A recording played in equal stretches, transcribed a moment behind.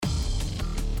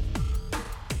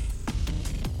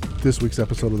This week's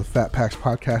episode of the Fat Packs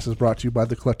Podcast is brought to you by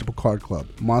the Collectible Card Club,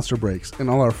 Monster Breaks, and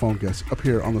all our phone guests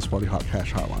appear on the Sparty Hot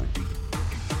Cash Hotline.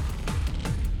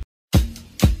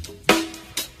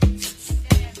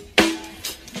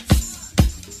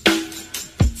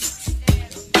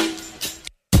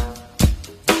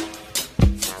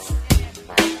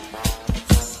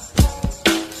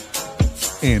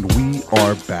 And we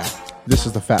are back. This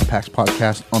is the Fat Packs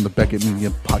Podcast on the Beckett Media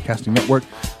Podcasting Network.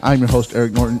 I'm your host,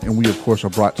 Eric Norton, and we, of course, are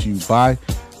brought to you by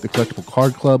the Collectible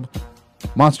Card Club,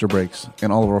 Monster Breaks,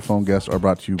 and all of our phone guests are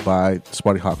brought to you by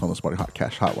Sparty Hawk on the Sparty Hot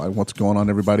Cash Hotline. What's going on,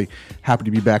 everybody? Happy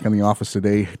to be back in the office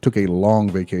today. Took a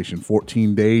long vacation,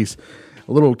 14 days.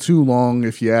 A little too long,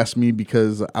 if you ask me,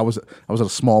 because I was at a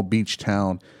small beach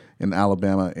town in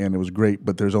Alabama, and it was great,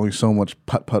 but there's only so much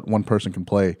putt-putt one person can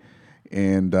play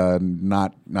and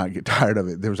not get tired of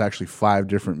it. There was actually 5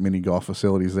 different mini golf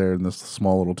facilities there in this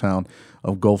small little town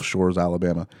of Gulf Shores,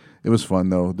 Alabama. It was fun,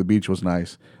 though. The beach was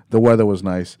nice. The weather was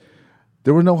nice.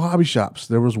 There were no hobby shops.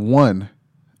 There was one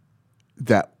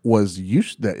that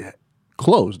that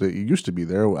closed. It used to be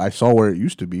there. I saw where it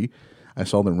used to be. I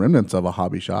saw the remnants of a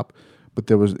hobby shop,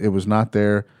 but it was not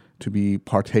there to be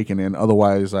partaken in.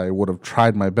 Otherwise, I would have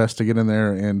tried my best to get in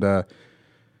there and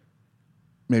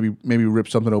maybe rip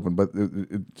something open, but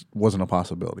it wasn't a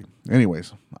possibility.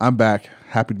 Anyways, I'm back.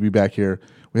 Happy to be back here.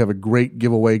 We have a great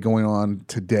giveaway going on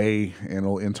today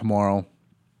and tomorrow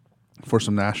for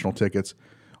some national tickets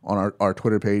on our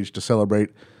Twitter page to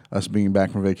celebrate us being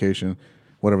back from vacation,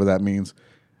 whatever that means.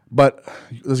 But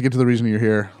let's get to the reason you're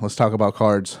here. Let's talk about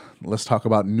cards. Let's talk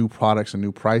about new products and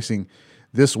new pricing.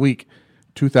 This week,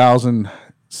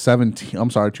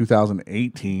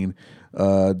 2018,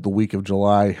 the week of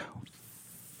July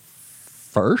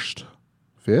 1st,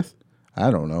 5th,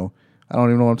 I don't know. I don't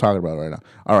even know what I'm talking about right now.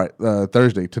 All right,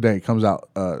 Thursday, today, comes out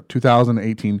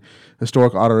 2018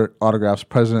 Historic Autographs,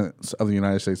 Presidents of the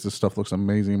United States. This stuff looks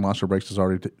amazing. Monster Breaks is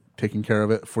already taking care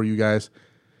of it for you guys.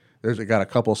 There's got a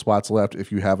couple of spots left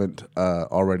if you haven't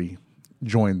already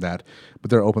joined that, but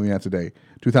they're opening that today.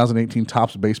 2018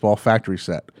 Topps Baseball Factory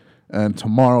Set. And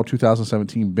tomorrow,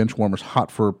 2017 Benchwarmers Hot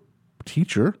for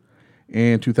Teacher,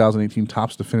 and 2018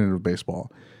 Topps Definitive Baseball.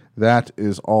 That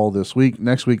is all this week.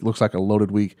 Next week looks like a loaded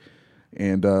week,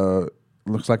 and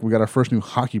looks like we got our first new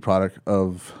hockey product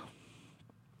in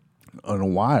a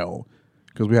while,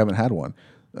 because we haven't had one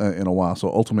in a while. So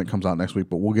Ultimate comes out next week,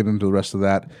 but we'll get into the rest of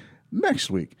that next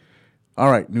week.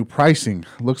 All right, new pricing.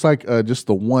 Looks like just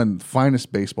the one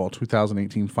Finest Baseball,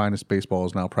 2018 Finest Baseball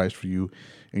is now priced for you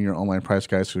in your online price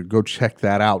guide, so go check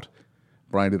that out.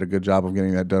 Brian did a good job of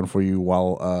getting that done for you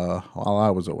while I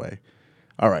was away.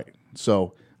 All right,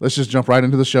 so let's just jump right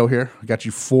into the show here. I got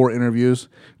you 4 interviews,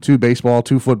 2 baseball,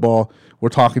 2 football. We're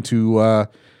talking to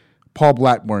Paul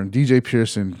Blackburn, DJ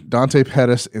Pearson, Dante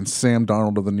Pettis, and Sam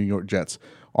Darnold of the New York Jets.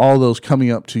 All those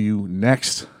coming up to you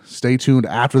next. Stay tuned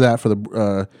after that for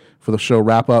the show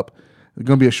wrap up. It's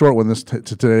going to be a short one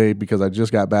today because I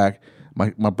just got back.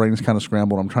 My brain is kind of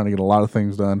scrambled. I'm trying to get a lot of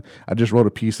things done. I just wrote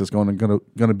a piece that's going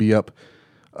to be up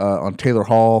on Taylor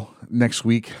Hall next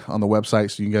week on the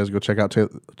website, so you guys go check out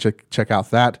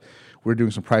that. We're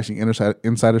doing some pricing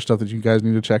insider stuff that you guys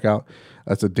need to check out.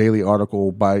 That's a daily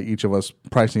article by each of us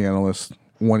pricing analysts,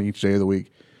 one each day of the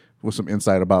week, with some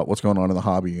insight about what's going on in the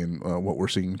hobby and what we're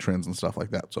seeing, trends and stuff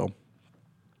like that. So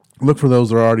look for those.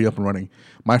 They're already up and running.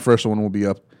 My first one will be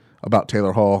up about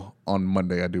Taylor Hall on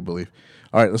Monday, I do believe.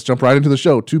 All right, let's jump right into the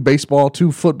show. 2 baseball,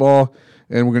 2 football,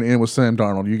 and we're going to end with Sam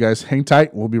Darnold. You guys hang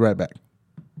tight. We'll be right back.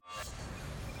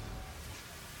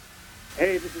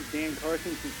 Hey, this is Dan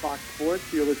Carson from Fox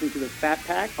Sports. You're listening to the Fat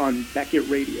Pack on Beckett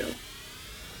Radio.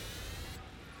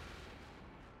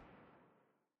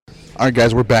 All right,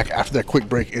 guys, we're back after that quick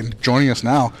break, and joining us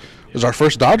now is our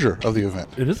first Dodger of the event.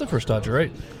 It is the first Dodger,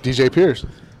 right? DJ Pierce.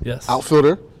 Yes.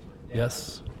 Outfielder.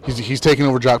 Yes. He's taking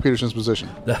over Jock Peterson's position.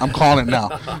 I'm calling it now.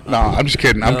 No, I'm just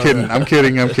kidding. I'm kidding.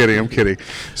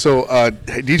 So,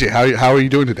 hey, DJ, how are you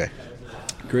doing today?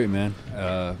 Great, man.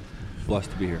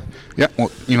 Blessed to be here. Yeah, well,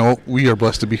 we are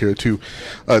blessed to be here, too.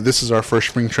 This is our first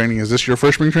spring training. Is this your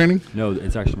first spring training? No,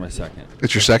 it's actually my second.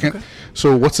 It's your second? Okay.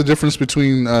 So what's the difference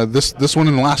between this one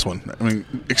and the last one? I mean,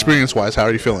 experience-wise, how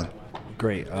are you feeling?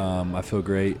 Great. I feel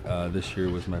great. This year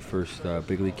was my first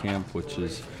big league camp, which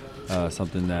is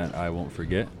something that I won't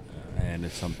forget, and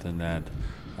it's something that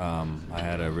I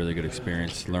had a really good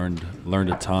experience, learned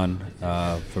a ton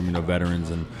from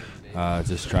veterans, and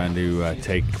just trying to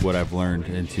take what I've learned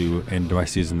into my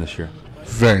season this year.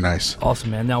 Very nice.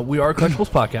 Awesome, man. Now, we are a Collectibles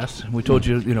podcast. We told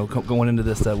you, going into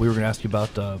this that we were going to ask you about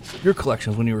your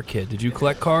collections when you were a kid. Did you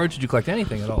collect cards? Did you collect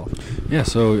anything at all? Yeah,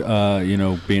 so,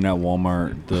 being at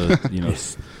Walmart,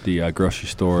 the grocery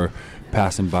store,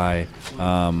 passing by,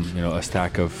 a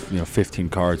stack of 15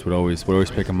 cards would always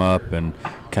pick them up and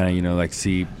kind of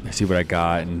see what I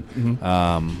got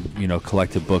and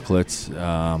collected booklets.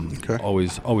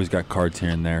 Always got cards here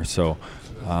and there. So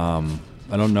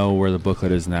I don't know where the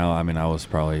booklet is now. I mean, I was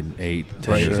probably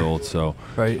 8-10 years old. So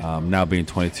now being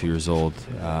 22 years old,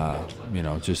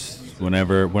 just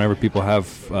whenever people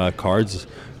have cards,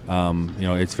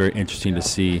 it's very interesting to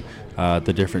see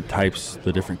the different types,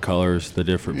 the different colors, the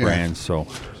different brands. So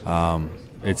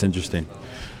it's interesting.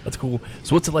 That's cool.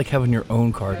 So what's it like having your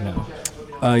own card now?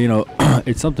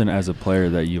 It's something as a player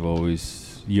that you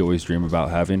always dream about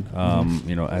having.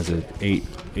 As an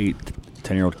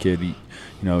 10-year-old kid,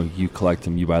 you collect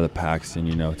them, you buy the packs, and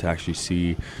to actually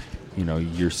see,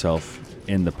 yourself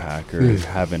in the pack or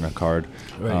having a card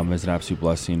is an absolute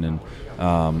blessing, and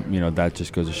that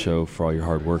just goes to show for all your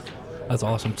hard work. That's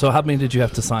awesome. So how many did you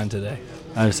have to sign today?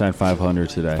 I signed 500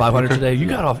 today. 500 today? You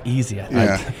got off easy, I think.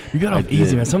 Yeah. You got off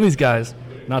easy, man. Some of these guys,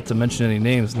 not to mention any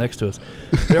names next to us,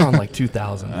 they're on like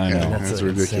 2,000. I know. That's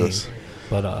ridiculous. Insane.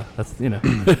 But that's,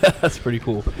 that's pretty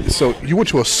cool. So you went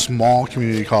to a small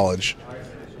community college.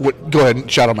 Go ahead and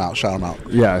shout them out.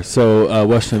 Yeah, so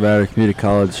Western Nevada Community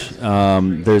College,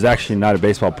 there's actually not a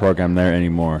baseball program there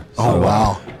anymore. Oh,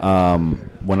 wow.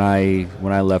 When I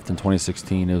left in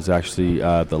 2016, it was actually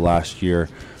the last year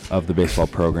of the baseball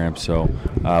program, so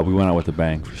we went out with a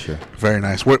bang for sure. Very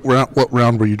nice. What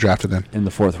round were you drafted in? In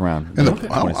the 4th round.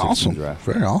 Awesome. Draft.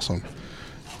 Very awesome.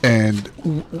 And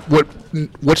what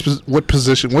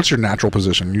position? What's your natural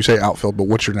position? You say outfield, but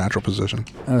what's your natural position?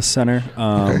 Center.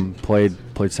 Played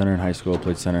center in high school.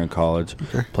 Played center in college.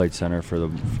 Okay. Played center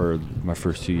for my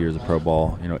first 2 years of pro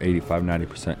ball.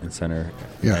 85-90% in center.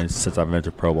 Yeah. And since I've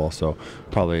entered pro ball, so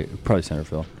probably center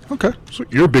field. Okay, so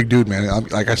you're a big dude, man.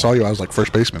 I saw you, I was like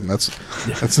first baseman. That's.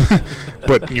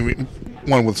 But you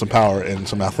one with some power and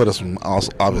some athleticism.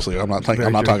 Also, obviously, I'm not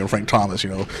talking Frank Thomas,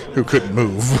 who couldn't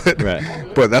move. Right.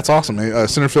 But that's awesome.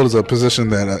 Center field is a position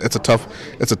that it's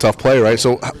a tough play, right?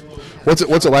 So, what's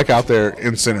it like out there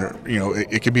in center?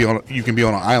 It can be you can be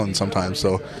on an island sometimes.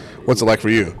 So, what's it like for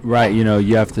you? Right.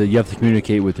 You have to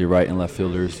communicate with your right and left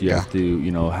fielders. You have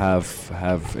to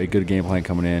have a good game plan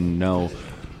coming in.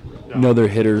 Know their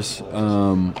hitters,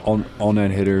 all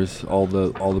 9 hitters, all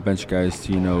the bench guys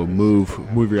to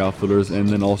move your outfielders, and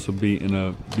then also be in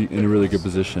a really good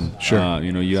position. Sure.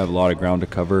 You have a lot of ground to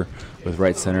cover with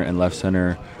right center and left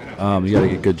center. You got to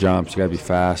get good jumps. You got to be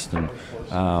fast, and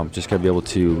just got to be able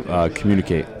to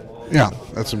communicate. Yeah,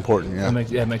 that's important.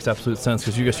 Yeah, it makes absolute sense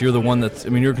because you're the one that's.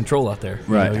 You're in control out there.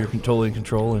 Right. You're totally in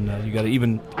control, and you got to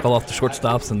even call off the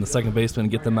shortstops and the second baseman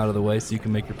and get them out of the way so you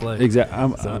can make your play. Exactly.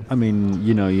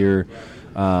 You're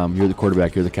the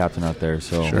quarterback. You're the captain out there.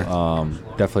 So sure.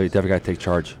 Definitely got to take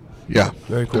charge. Yeah,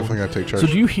 very cool. Definitely got to take charge. So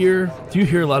do you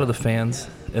hear a lot of the fans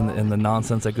and the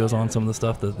nonsense that goes on, some of the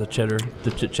stuff, the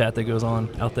chit chat that goes on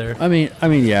out there? I mean,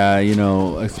 yeah,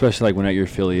 especially like when at your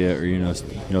affiliate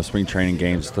or spring training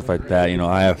games, stuff like that.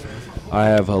 I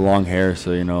have a long hair,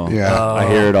 so I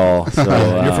hear it all.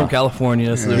 So you're from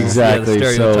California, so exactly. The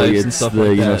so stereotypes and it's stuff the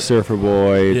like that. surfer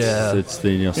boy. It's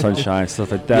the sunshine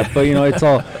stuff like that. But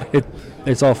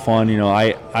it's all fun.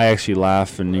 I actually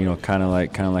laugh and kind of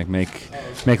like make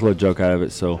a little joke out of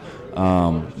it. So.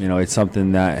 It's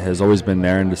something that has always been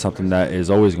there, and it's something that is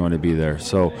always going to be there.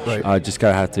 So, just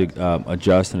gotta have to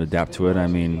adjust and adapt to it. I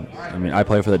mean, I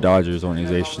play for the Dodgers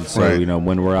organization, so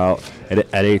when we're out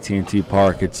at AT&T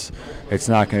Park, it's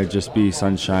not going to just be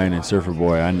sunshine and surfer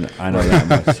boy. I know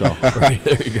that much. So, right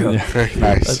there you go. Yeah, very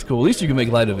nice. That's cool. At least you can make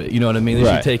light of it. You know what I mean? At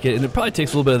least you take it, and it probably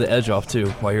takes a little bit of the edge off too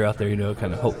while you're out there.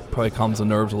 Kind of probably calms the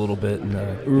nerves a little bit.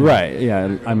 And, right.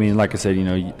 Yeah. I mean, like I said,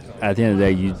 at the end of the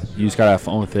day, you just gotta have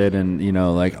fun with it, and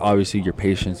obviously your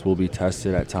patience will be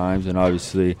tested at times, and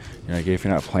obviously if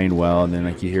you're not playing well, and then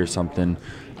you hear something,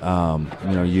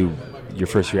 your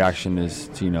first reaction is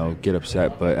to get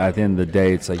upset, but at the end of the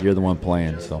day, it's like you're the one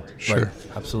playing. So sure, right.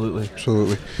 Absolutely.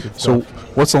 So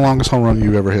what's the longest home run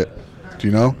you've ever hit? Do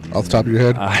you know off the top of your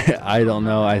head? I don't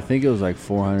know. I think it was like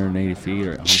 480 feet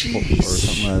or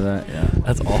something like that. Yeah,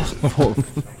 that's awesome.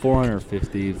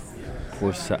 450.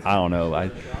 I don't know.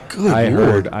 I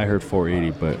Lord. heard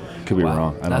 480, but could be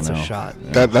wrong. I don't know. That's a shot.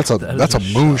 Yeah. That's a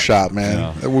moon shot, man.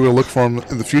 Yeah. We're gonna look for him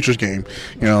in the futures game.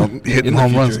 Hitting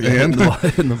home runs. Hitting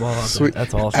the ball. Sweet.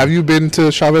 That's awesome. Have you been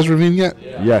to Chavez Ravine yet?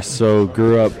 Yes. So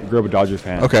grew up a Dodger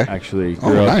fan. Okay. Actually,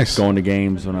 grew up going to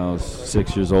games when I was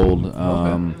 6 years old.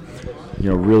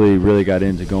 really got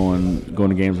into going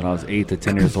to games when I was 8 to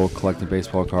 10 years old, collecting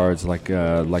baseball cards, like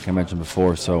I mentioned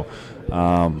before. So,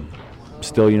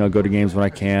 still, go to games when I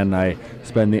can. I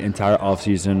spend the entire off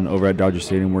season over at Dodger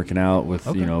Stadium working out with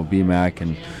BMAC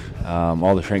and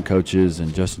all the strength coaches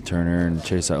and Justin Turner and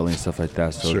Chase Utley and stuff like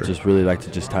that. So just really like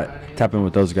to just tap in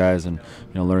with those guys and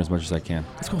learn as much as I can.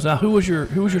 That's cool. Now, who was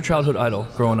your childhood idol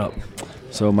growing up?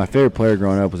 So my favorite player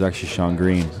growing up was actually Shawn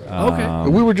Green. Okay.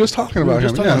 We were just talking about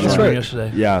him. Yeah, that's right. Yesterday.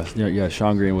 Yeah.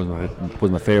 Shawn Green was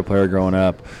my favorite player growing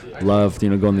up. Loved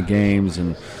going to games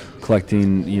and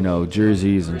collecting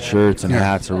jerseys and shirts and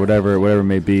hats or whatever it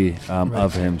may be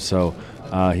of him. So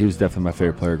he was definitely my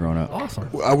favorite player growing up. Awesome.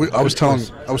 I was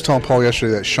telling Paul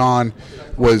yesterday that Shawn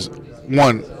was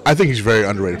one. I think he's a very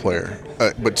underrated player,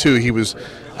 but two,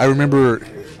 I remember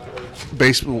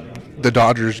baseball. The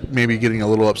Dodgers maybe getting a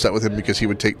little upset with him because he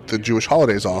would take the Jewish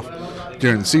holidays off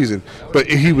during the season. But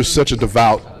he was such a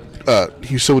devout,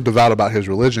 he's so devout about his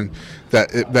religion that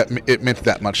it meant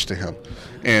that much to him.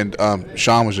 And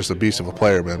Shawn was just a beast of a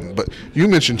player, man. But you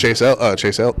mentioned Chase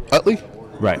Utley?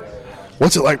 Right.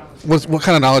 What's it like? What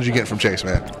kind of knowledge you get from Chase,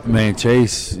 man? Man,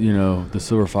 Chase, the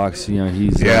Silver Fox, he's one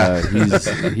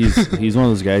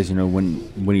of those guys,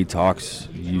 when he talks,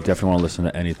 you definitely want to listen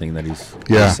to anything that he's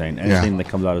saying. Anything that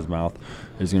comes out of his mouth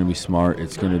is going to be smart.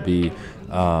 It's going to be,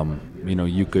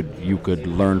 you could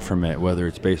learn from it, whether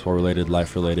it's baseball related,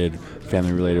 life related,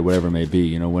 family related, whatever it may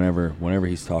be. Whenever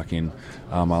he's talking,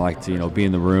 I like to be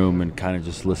in the room and kind of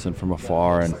just listen from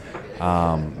afar and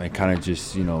kind of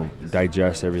just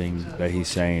digest everything that he's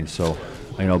saying. So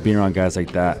being around guys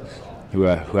like that who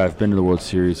have been to the World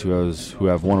Series, who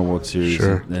have won a World Series,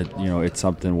 it's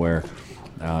something where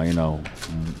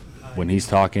when he's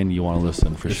talking, you want to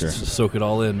listen for sure. Just soak it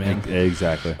all in, man.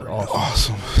 Exactly.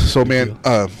 Awesome. So, man,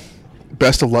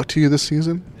 best of luck to you this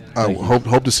season.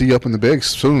 Hope to see you up in the bigs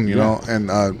soon,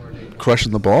 and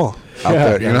crushing the ball out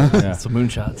there, Yeah. It's a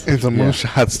moonshots. It's a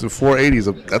moonshots. The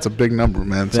 480s, that's a big number,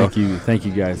 man. Thank you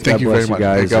guys. Thank you very much,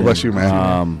 guys. God bless you,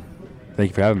 man.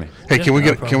 Thank you for having me. Hey, can we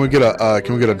get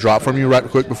a drop from you right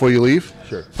quick before you leave?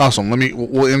 Sure. Awesome.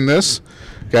 We'll end this,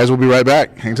 guys. We'll be right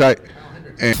back. Hang tight.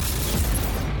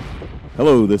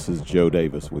 Hello, this is Joe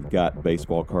Davis with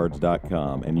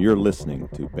GotBaseballCards.com, and you're listening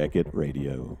to Beckett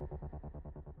Radio.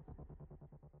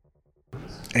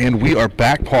 And we are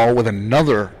back, Paul, with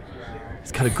another.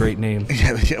 It's got a great name.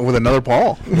 Yeah, with another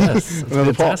Paul. Yes, it's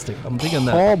another fantastic. Paul. I'm thinking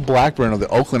that. Paul Blackburn of the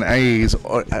Oakland A's.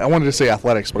 I wanted to say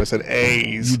Athletics, but I said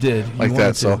A's. You did. Like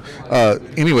that. So,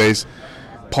 anyways,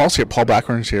 Paul's here. Paul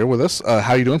Blackburn's here with us.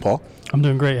 How you doing, Paul? I'm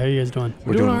doing great. How are you guys doing?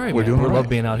 We're doing all right, man. We all love right.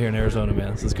 being out here in Arizona,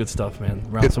 man. This is good stuff, man.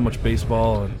 Around so much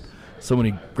baseball and so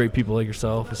many great people like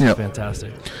yourself. It's just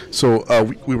fantastic. So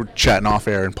we were chatting off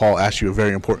air, and Paul asked you a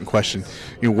very important question.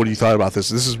 What do you thought about this?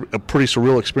 This is a pretty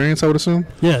surreal experience, I would assume?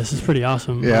 Yeah, this is pretty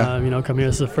awesome. Yeah. Coming here,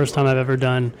 this is the first time I've ever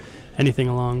done anything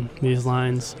along these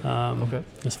lines.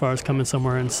 As far as coming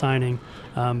somewhere and signing.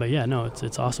 But yeah, no,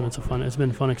 it's awesome. It's been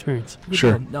a fun experience.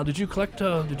 Sure. Now, did you collect?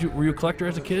 Were you a collector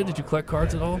as a kid? Did you collect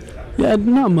cards at all? Yeah,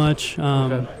 not much. If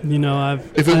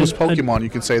it was Pokemon, you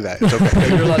can say that. It's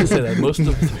okay. You're allowed to say that. Most of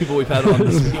the people we've had on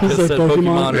this week have said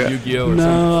Pokemon or Yu-Gi-Oh or something.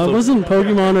 No, it wasn't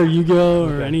Pokemon or Yu-Gi-Oh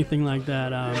or anything like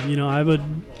that. I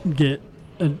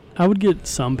would get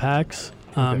some packs.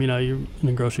 You're in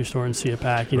the grocery store and see a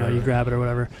pack. You grab it or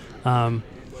whatever.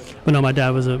 But no, my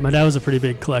dad was a pretty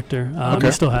big collector.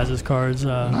 He still has his cards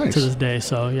Nice. to this day.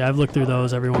 So yeah, I've looked through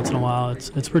those every once in a while.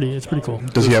 It's pretty cool.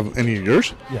 Does he have any of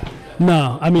yours? Yeah.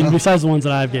 No, I mean besides the ones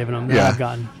that I've given him, that I've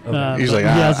gotten. He's like,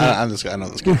 I'm this guy. I know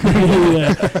this guy.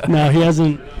 Yeah. No, he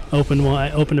hasn't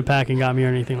opened a pack and got me or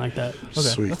anything like that. Okay,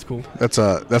 Sweet. that's cool. That's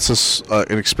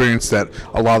an experience that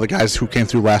a lot of the guys who came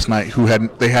through last night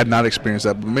they had not experienced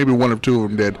that, but maybe one or two of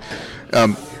them did.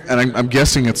 And I'm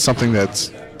guessing it's something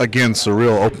that's, again,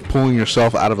 surreal, pulling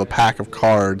yourself out of a pack of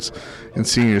cards and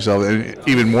seeing yourself, and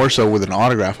even more so with an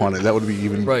autograph on it. That would be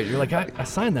even right. You're like, I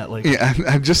signed that. Like, yeah,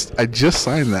 I just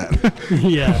signed that.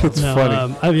 Yeah, That's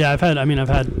funny. I've had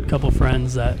a couple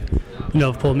friends that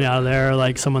have pulled me out of there,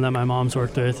 like someone that my mom's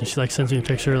worked with, and she sends me a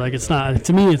picture. Like, it's not,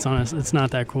 to me, it's honest, it's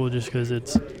not that cool just because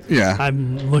it's. Yeah. I've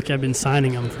been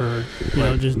signing them for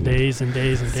just days and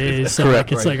days and days. So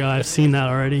Correct. It's like, oh, I've seen that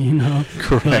already.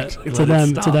 Correct. But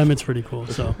to them, it's pretty cool.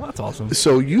 So that's awesome.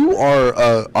 So you are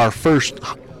our first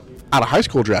out of high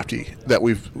school draftee that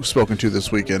we've spoken to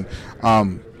this weekend.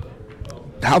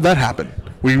 How'd that happen?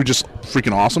 Were you just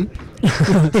freaking awesome?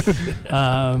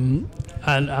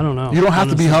 I don't know. You don't have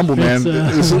to be humble, man.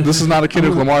 This is not a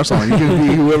Kendrick Lamar song. You can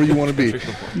be whoever you want to be.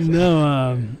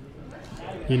 No,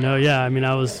 yeah. I mean,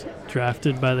 I was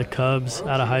drafted by the Cubs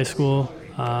out of high school.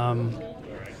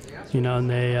 and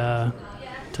they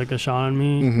took a shot on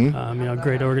me.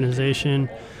 Great organization.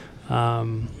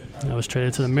 I was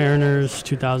traded to the Mariners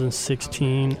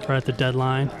 2016, right at the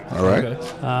deadline. All right.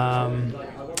 Okay.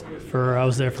 I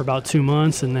was there for about 2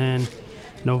 months, and then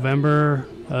November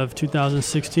of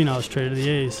 2016, I was traded to the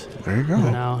A's. There you go.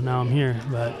 And now I'm here.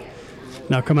 But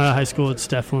now coming out of high school, it's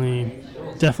definitely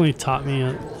taught me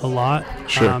a lot.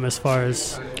 Sure. As far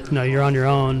as you're on your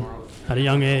own at a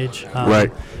young age.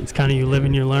 Right. It's kind of you live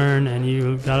and you learn, and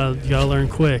you gotta learn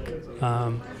quick.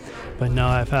 But no,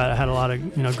 I've had a lot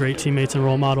of great teammates and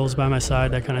role models by my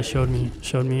side that kind of showed me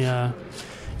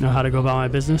how to go about my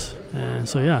business. And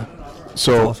so yeah.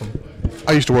 So awesome.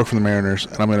 I used to work for the Mariners,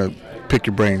 and I'm gonna pick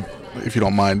your brain if you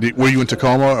don't mind. Were you in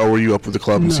Tacoma or were you up with the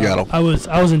club in Seattle? I was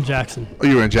in Jackson. Oh,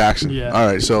 you were in Jackson. Yeah. All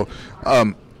right. So,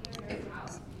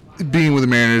 being with the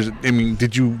Mariners, I mean,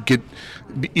 did you get,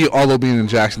 although being in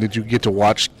Jackson, did you get to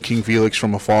watch King Felix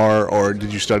from afar, or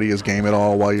did you study his game at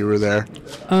all while you were there?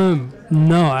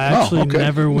 No, I actually okay.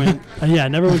 never went.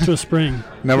 Never went to a spring.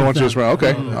 Never went to a spring.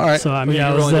 Okay. All right. So I you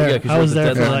was were there. only- 'cause I you was were at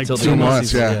the there for deadline like until the 2 end of the months.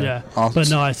 season. Yeah. Yeah. Awesome. But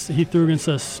no, he threw against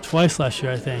us twice last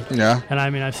year, I think. Yeah. And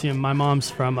I've seen him. My mom's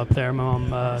from up there. My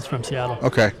mom is from Seattle.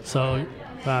 Okay. So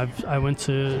I went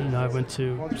to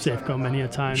Safeco many a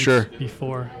time Sure.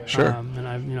 before. Sure. And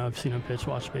I've seen him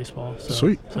watch baseball. So,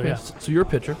 Sweet. So Okay, yeah, so you're a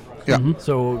pitcher. Yeah.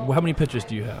 So how many pitches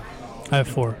do you have? I have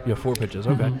 4. You have 4 pitches.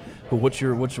 Okay. But what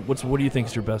do you think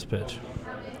is your best pitch?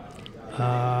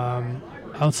 I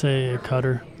would say a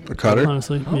cutter. A cutter?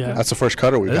 Honestly, yeah. That's the first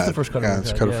cutter we've That had. is the first cutter. Yeah, we've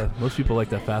it's had, cutter. yeah. Most people like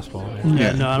that fastball. Man.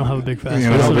 Yeah, Yeah. no, I don't have a big fastball. You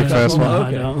don't have a big fastball? No,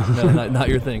 okay. I don't. No, not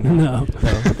your thing. No.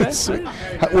 Okay. Where'd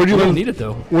you You don't learn? need it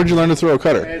though. Where'd you learn to throw a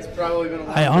cutter?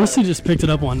 I honestly just picked it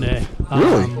up one day.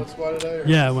 Really?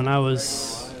 Yeah, when I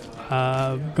was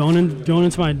going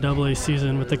into my AA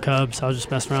season with the Cubs, I was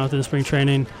just messing around with it in spring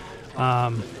training.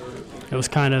 It was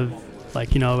kind of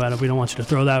like, we don't want you to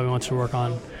throw that. We want you to work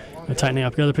on tightening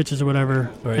up your other pitches or whatever.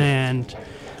 Right. And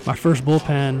my first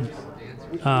bullpen,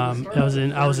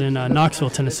 I was in Knoxville,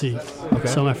 Tennessee. Okay.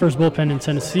 So my first bullpen in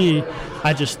Tennessee,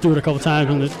 I just threw it a couple times,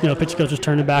 and the pitch coach just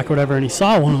turned it back or whatever, and he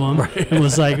saw one of them and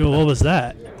was like, well, "What was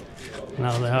that?" And I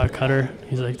was like, "Oh, a cutter."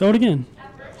 He's like, "Throw it again."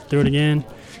 Threw it again.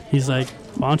 He's like,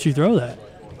 "Why don't you throw that?"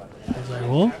 I was like,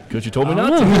 "Well, Because you told me I not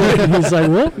don't to. know." He's like,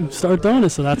 "Well, start throwing it."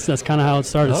 So that's kind of how it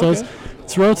started. So Okay.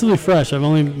 it's relatively fresh.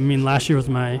 Last year was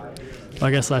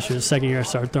last year, the second year I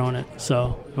started throwing it.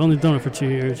 So I've only done it for 2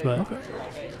 years, but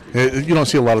You don't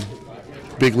see a lot of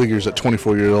big leaguers at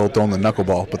 24 years old throwing the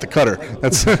knuckleball, but the cutter,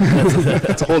 that's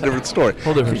that's a whole different story.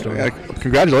 Whole different story. Yeah,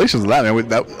 congratulations on that,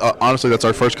 man. Honestly, that's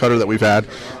our first cutter that we've had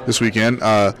this weekend.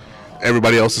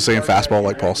 Everybody else is saying fastball,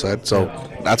 like Paul said, so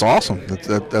that's awesome.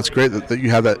 That's great that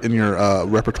you have that in your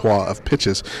repertoire of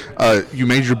pitches. You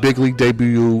made your big league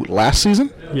debut last season?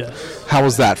 yes. How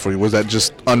was that for you? Was that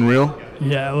just unreal?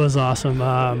 Yeah, it was awesome.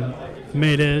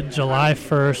 Made it July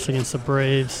 1st against the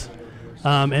Braves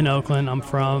in Oakland. I'm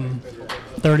from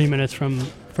 30 minutes from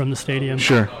the stadium.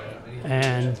 Sure.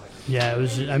 And yeah,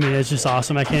 it's just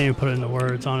awesome. I can't even put it into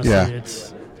words, honestly. Yeah.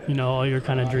 It's, all your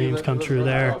kind of dreams come true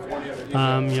there.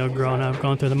 Growing up,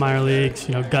 going through the minor leagues,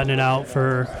 gutting it out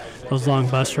for those long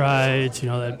bus rides,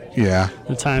 Yeah.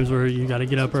 the times where you got to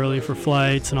get up early for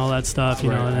flights and all that stuff,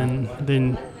 and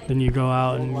then you go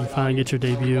out and you finally get your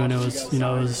debut, and it was a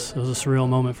surreal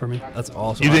moment for me. That's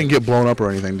awesome. You didn't get blown up or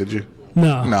anything, did you?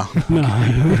 No. No. No.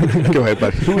 Go ahead,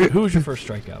 buddy. Who was your first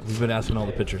strikeout? We've been asking all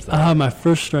the pitchers that. My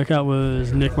first strikeout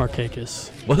was Nick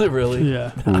Markakis. Was it really?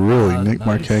 Yeah. Really, Nick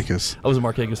Nice. Markakis. I was a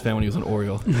Markakis fan when he was an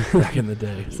Oriole back in the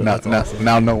day. So that's awesome.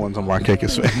 Now no one's a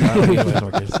Markakis fan. Anyways,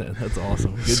 Markakis fan. That's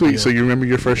awesome. Good Sweet. deal. So you remember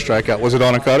your first strikeout? Was it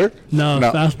on a cutter? No,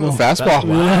 fastball. Fastball.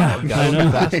 Wow. Yeah, Got I him know.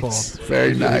 with the Nice. fastball.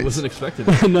 Very I nice. wasn't expecting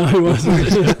it. No, he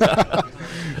wasn't.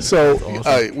 So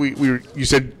awesome. you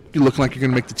said you're looking like you're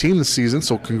going to make the team this season.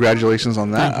 So congratulations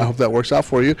on that. I hope that works out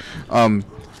for you.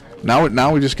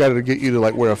 Now we just got to get you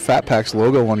to wear a Fat Packs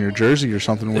logo on your jersey or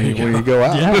something when you go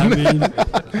out.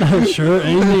 Yeah, sure,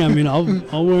 anything. I'll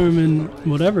wear them in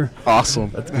whatever.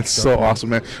 Awesome. That's so awesome,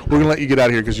 man. We're going to let you get out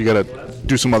of here because you got to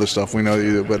do some other stuff. We know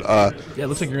you do, but Yeah, it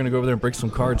looks like you're going to go over there and break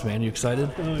some cards, man. You excited?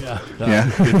 Oh yeah, Yeah.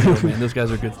 Good deal, man. Those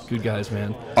guys are good guys,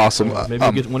 man. awesome. Maybe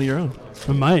you'll get one of your own.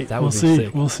 I might. That we'll would be see.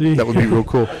 sick. We'll see. That would be real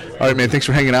cool. All right, man. Thanks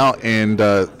for hanging out, and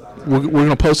we're going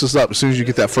to post this up as soon as you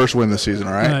get that first win this season.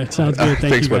 All right. All right, sounds good.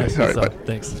 Thank Thanks, you, buddy. guys. All right, So, bye.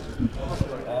 thanks.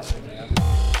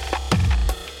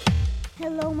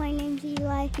 Hello, my name's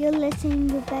Eli. You're listening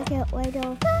to Beckett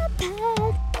Weddle.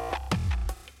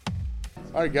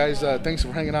 All right, guys. Thanks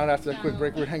for hanging out after that quick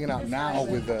break. We're hanging out now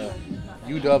with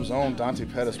UW's own Dante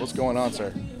Pettis. What's going on,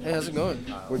 sir? Hey, how's it going?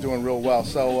 We're doing real well.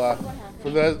 So For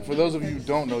those of you who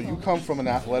don't know, you come from an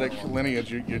athletic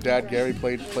lineage. Your dad Gary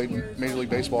played Major League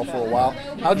Baseball for a while.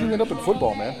 How'd you end up in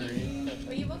football, man?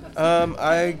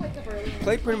 I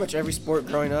played pretty much every sport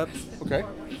growing up, Okay.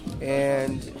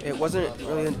 and it wasn't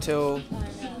really until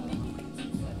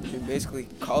basically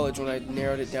college when I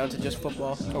narrowed it down to just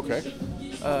football. Okay.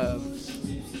 I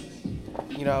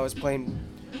was playing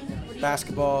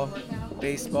basketball,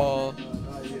 baseball,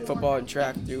 football, and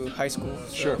track through high school.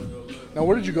 So, Sure. Now,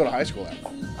 where did you go to high school at?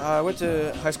 I went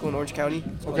to high school in Orange County.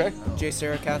 Okay. J.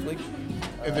 Sarah Catholic.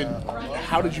 And then,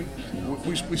 how did you?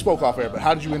 We spoke off air, but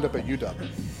how did you end up at UW?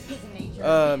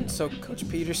 So Coach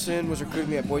Peterson was recruiting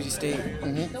me at Boise State,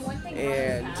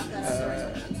 and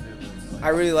I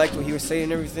really liked what he was saying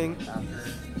and everything.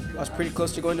 I was pretty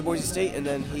close to going to Boise State, and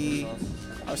then he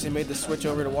obviously made the switch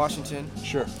over to Washington.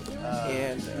 Sure.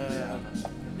 And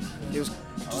it was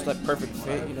just like perfect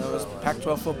fit, It was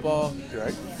Pac-12 football,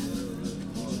 Right.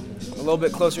 a little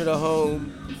bit closer to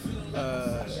home.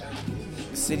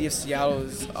 The city of Seattle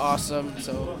is awesome,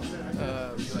 so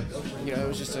it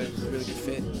was just a really good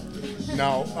fit.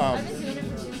 Now,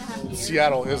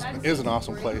 Seattle is an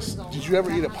awesome place. Did you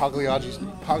ever eat at Pagliacci's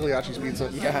Pizza?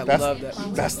 Yeah, I love that pizza.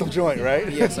 That's the joint,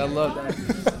 right? Yes, I love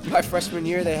that. My freshman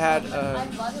year, they had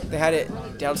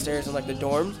it downstairs in like the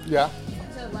dorms. Yeah.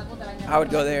 I would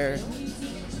go there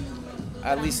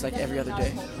at least like every other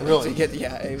day. Really? To get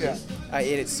I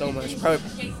ate it so much.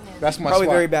 Probably That's my probably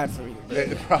spot. very bad for me.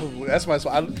 Probably that's my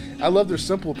spot. I love their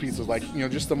simple pizzas, like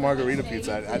just the margarita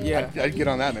pizza. I'd get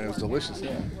on that, man. It was delicious.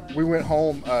 Yeah. We went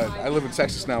home. I live in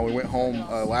Texas now. We went home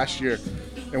last year,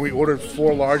 and we ordered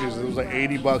 4 larges. It was like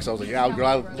 $80. I was like, yeah,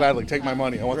 I'll gladly take my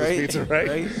money. I want this pizza, right?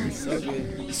 Right. So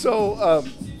good. So,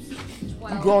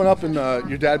 growing up and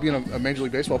your dad being a Major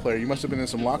League Baseball player, you must have been in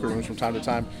some locker rooms from time to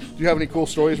time. Do you have any cool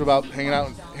stories about hanging out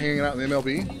in the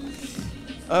MLB?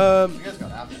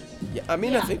 Yeah, I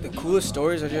mean, I think the coolest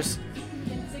stories are just,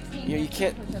 you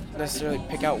can't necessarily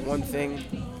pick out one thing.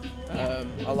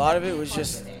 A lot of it was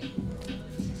just,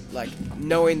 like,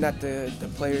 knowing that the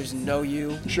players know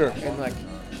you. Sure. And, like,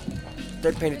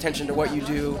 they're paying attention to what you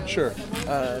do. Sure.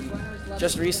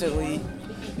 Just recently,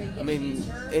 I mean,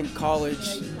 in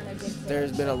college,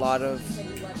 there's been a lot of,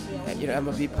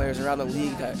 MLB players around the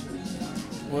league that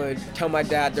would tell my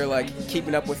dad they're, like,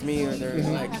 keeping up with me, or they're,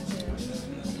 like,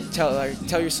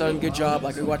 tell your son good job,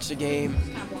 like we watched the game.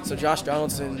 So Josh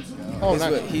Donaldson,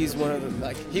 he's one of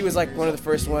the he was like one of the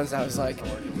first ones that was like,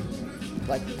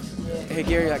 hey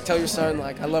Gary, like tell your son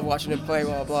like I love watching him play,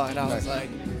 blah blah. And I was like,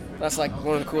 that's like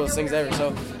one of the coolest things ever. So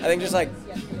I think just like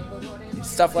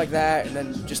stuff like that, and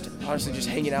then just honestly just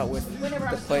hanging out with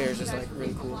the players is like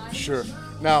really cool. Sure.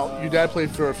 Now your dad played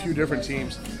for a few different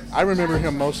teams. I remember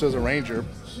him most as a Ranger,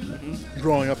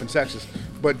 growing up in Texas.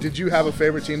 But did you have a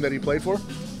favorite team that he played for?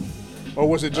 Or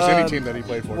was it just any team that he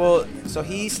played for? Well, so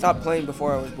he stopped playing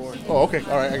before I was born. Oh, okay.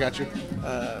 All right, I got you.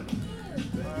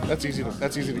 That's easy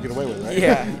to get away with, right?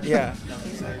 Yeah.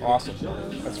 Awesome.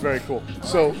 That's very cool.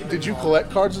 So, did you collect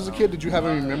cards as a kid? Did you have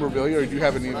any memorabilia, or did you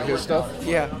have any of his stuff?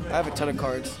 Yeah, I have a ton of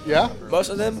cards. Yeah? Most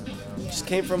of them just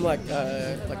came from like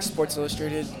Sports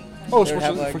Illustrated. Oh, They would Sports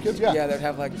Illustrated for kids, yeah. Yeah, they'd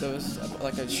have like those,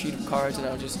 like a sheet of cards, and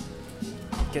I would just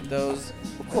get those.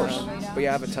 Of course. But yeah,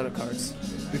 I have a ton of cards.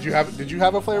 Did you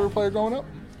have a favorite player growing up?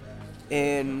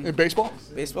 In baseball?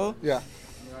 Baseball? Yeah.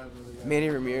 Manny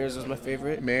Ramirez was my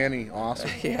favorite. Manny, awesome.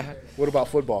 Yeah. What about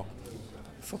football?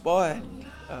 Football,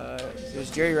 it was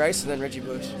Jerry Rice and then Reggie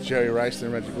Bush. Jerry Rice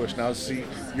and Reggie Bush. Now, see,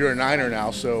 you're a Niner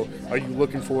now, so are you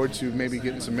looking forward to maybe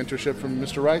getting some mentorship from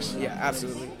Mr. Rice? Yeah,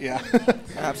 absolutely. Yeah.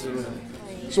 Absolutely.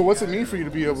 So what's it mean for you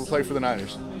to be able to play for the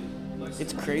Niners?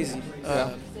 It's crazy.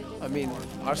 Yeah. I mean,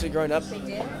 honestly, growing up,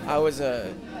 I was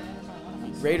a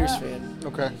Raiders fan.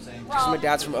 Okay. Because my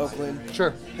dad's from Oakland.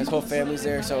 Sure. His whole family's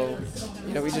there, so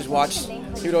we just watched.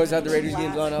 He would always have the Raiders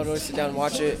games on. I would always sit down and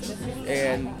watch it,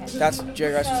 and that's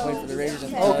Jerry Rice was playing for the Raiders at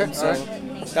the time. Okay. So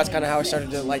All that's kind of how I started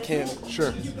to like him.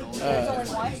 Sure.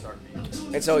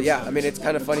 And so yeah, I mean it's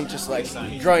kind of funny just like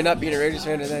growing up being a Raiders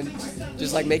fan and then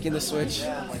just like making the switch.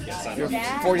 You're a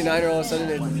 49er all of a sudden,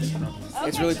 and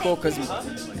it's really cool because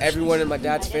everyone in my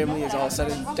dad's family is all of a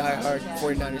sudden diehard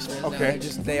 49ers fans. Okay.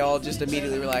 Now. They all just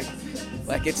immediately were like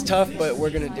it's tough, but we're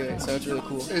gonna do it. So it's really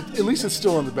cool. At least it's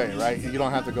still in the Bay, right? You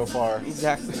don't have to go far.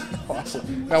 Exactly.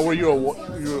 Awesome. Now, are you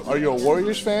a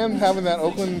Warriors fan, having that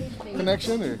Oakland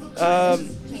connection, or?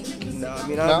 No, I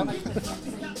mean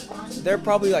they're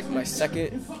probably like my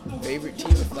second favorite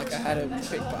team. If like I had to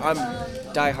pick, but I'm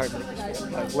diehard Lakers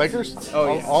fan. Like, Lakers?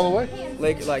 Oh yeah. All the way?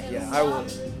 I will.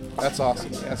 That's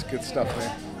awesome. That's good stuff,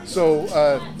 man. So,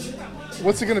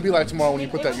 what's it going to be like tomorrow when you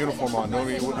put that uniform on?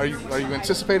 Are you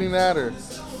anticipating that, or?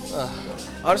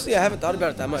 Honestly, I haven't thought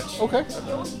about it that much. Okay,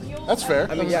 that's fair.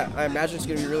 I mean, yeah, I imagine it's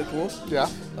gonna be really cool. Yeah.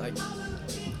 Like,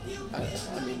 I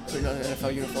mean, putting on an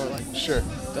NFL uniform, like, Sure.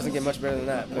 doesn't get much better than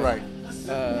that. But, Right.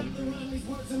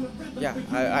 Yeah,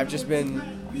 I've just been,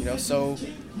 so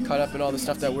caught up in all the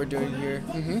stuff that we're doing here.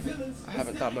 Mm-hmm. I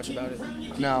haven't thought much about it.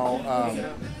 Now,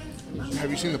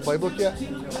 have you seen the playbook yet?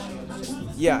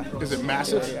 Yeah. Is it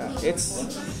massive? Yeah.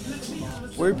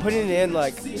 We're putting it in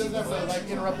like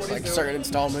certain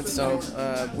installments, so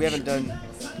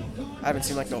I haven't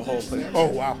seen like the whole playbook. Oh,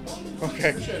 wow.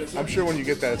 Okay. I'm sure when you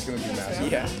get that, it's going to be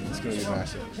massive. Yeah. It's going to be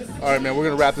massive. All right, man, we're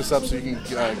going to wrap this up so you can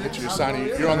get your signing.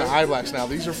 You're on the iBlacks now.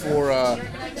 These are for, I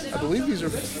believe these are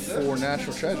for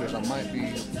National Treasures. I might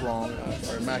be wrong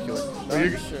or immaculate.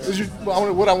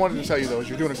 What I wanted to tell you, though, is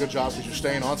you're doing a good job because you're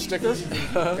staying on sticker.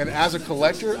 And as a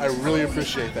collector, I really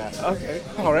appreciate that. Okay.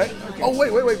 All right. Okay. Oh,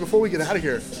 wait. Before we get out of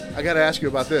here, I got to ask you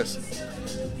about this.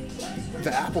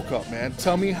 The Apple Cup, man.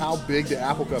 Tell me how big the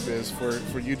Apple Cup is for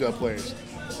UW players.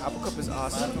 Apple Cup is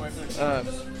awesome.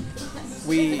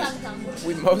 We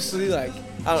mostly I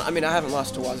haven't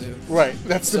lost to Wazoo. Right.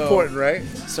 That's important, right?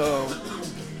 So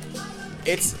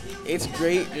it's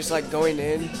great just like going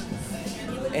in,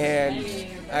 and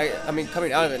I mean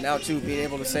coming out of it now too, being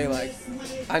able to say like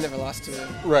I never lost to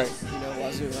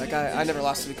Wazoo. Like I never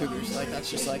lost to the Cougars. Like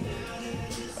that's just like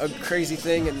a crazy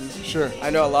thing, and sure, I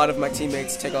know a lot of my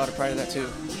teammates take a lot of pride in that too.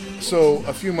 So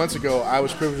a few months ago, I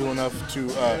was privileged enough to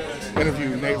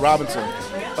interview Nate Robinson,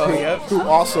 who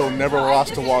also never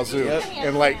lost to Wazoo,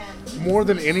 and like more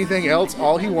than anything else,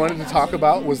 all he wanted to talk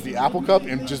about was the Apple Cup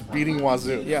and just beating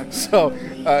Wazoo. Yeah. So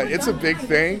it's a big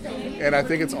thing, and I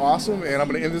think it's awesome. And I'm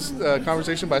going to end this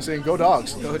conversation by saying, "Go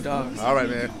Dogs!" Go Dogs! All right,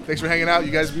 man. Thanks for hanging out.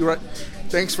 You guys be right.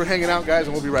 Thanks for hanging out, guys,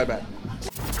 and we'll be right back.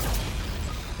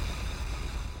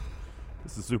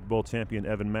 This is Super Bowl champion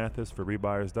Evan Mathis for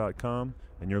Rebuyers.com,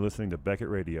 and you're listening to Beckett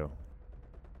Radio.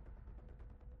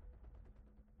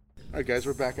 All right, guys,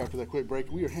 we're back after that quick break.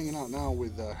 We are hanging out now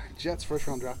with Jets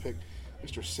first-round draft pick,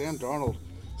 Mr. Sam Darnold,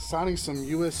 signing some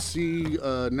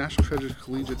USC National Treasures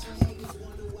Collegiate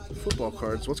football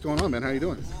cards. What's going on, man? How you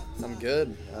doing? I'm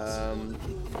good.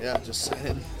 Just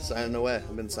signing away.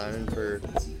 I've been signing for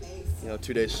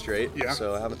 2 days straight. Yeah.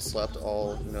 So I haven't slept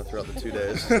all throughout the 2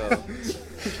 days. So.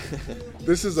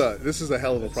 This is a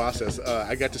hell of a process.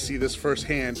 I got to see this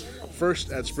firsthand.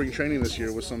 First at spring training this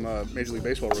year with some Major League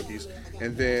Baseball rookies,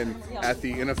 and then at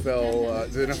the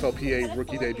NFLPA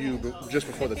rookie debut just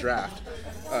before the draft.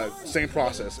 Same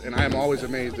process, and I am always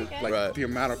amazed at the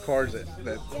amount of cards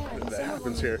that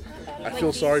happens here. I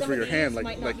feel sorry for your hand,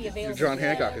 like John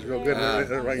Hancock is real good at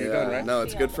writing it down, right? No,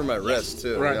 it's good for my wrist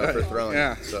too, for throwing.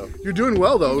 Yeah, so you're doing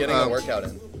well though. I'm getting a workout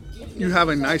in. You have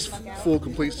a nice, full,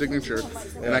 complete signature,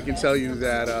 and I can tell you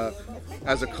that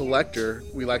as a collector,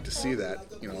 we like to see that.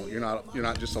 You're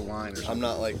not just a line or something. I'm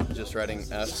not like just writing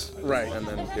S, right, and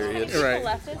then period. Right.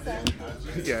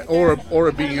 Yeah, or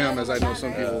a BM, as I know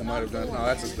some people might have done. No,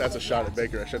 that's a shot at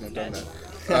Baker. I shouldn't have done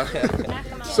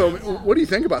that. So, what do you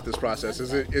think about this process?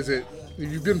 Is it?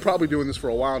 You've been probably doing this for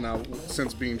a while now,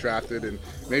 since being drafted, and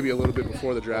maybe a little bit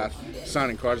before the draft,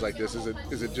 signing cards like this.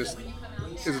 Is it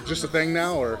just a thing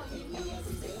now, or?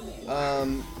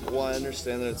 Well, I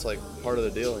understand that it's like part of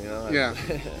the deal, Yeah.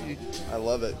 I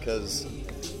love it because,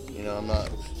 I'm not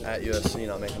at USC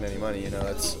not making any money.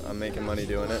 I'm making money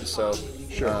doing it. So,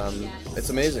 sure. It's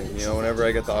amazing. Whenever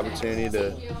I get the opportunity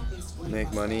to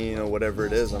make money, whatever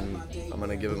it is, I'm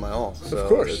gonna give it my all. So of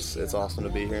course. It's awesome to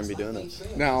be here and be doing this.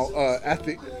 Now,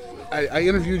 I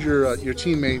interviewed your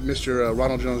teammate, Mr.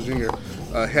 Ronald Jones Jr.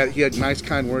 He had nice,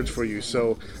 kind words for you.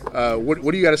 So, what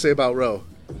do you got to say about Ro?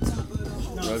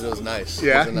 Rojo's nice.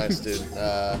 Yeah? He's a nice dude.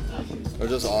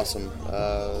 Rojo's awesome.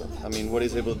 What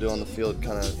he's able to do on the field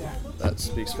that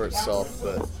speaks for itself,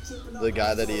 but the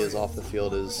guy that he is off the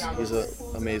field he's an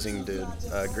amazing dude.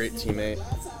 Great teammate.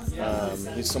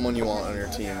 He's someone you want on your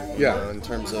team. In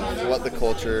terms of what the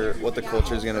culture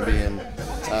is going to be in.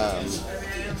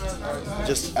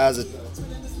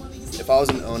 If I was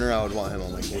an owner, I would want him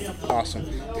on my team. Awesome.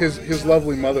 His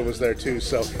lovely mother was there too,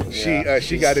 so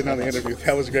she got in on the interview.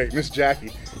 That was great. Miss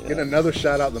Jackie, getting another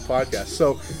shout out in the podcast.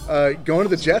 So going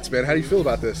to the Jets, man, how do you feel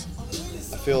about this?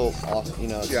 I feel awesome.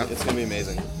 It's going to be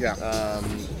amazing. Yeah.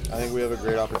 I think we have a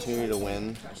great opportunity to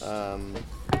win,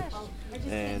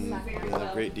 and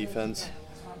great defense.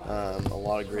 A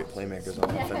lot of great playmakers on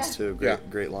offense too.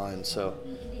 Great line. So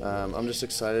I'm just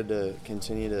excited to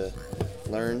continue to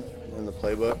learn in the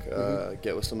playbook,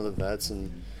 get with some of the vets,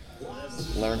 and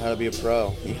learn how to be a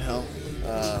pro.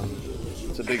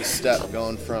 It's a big step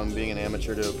going from being an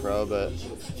amateur to a pro, but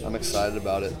I'm excited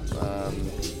about it.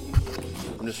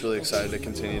 I'm just really excited to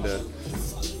continue to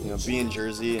be in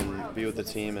Jersey and be with the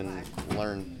team and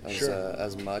learn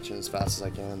as much and as fast as I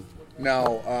can.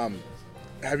 Now,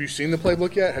 have you seen the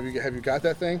playbook yet? Have you got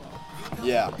that thing?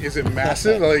 Yeah. Is it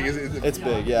massive? It's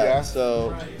big, yeah.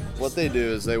 So what they do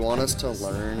is they want us to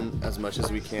learn as much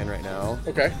as we can right now.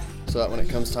 Okay. So that when it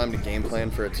comes time to game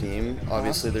plan for a team,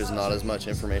 obviously there's not as much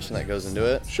information that goes into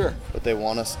it. Sure. But they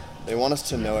want us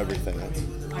to know everything.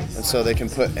 And so they can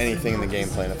put anything in the game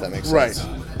plan, if that makes sense.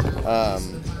 Right.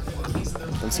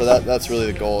 And so that's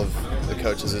really the goal of the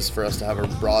coaches, is for us to have a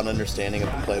broad understanding of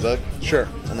the playbook. Sure.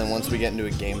 And then once we get into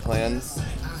a game plan,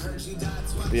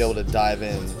 be able to dive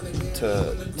in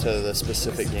to the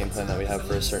specific game plan that we have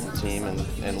for a certain team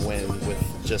and win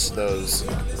with just those,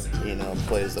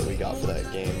 plays that we got for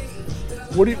that game.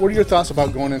 What are your thoughts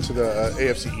about going into the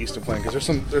AFC East and playing? Because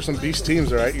there's some beast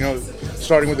teams, right?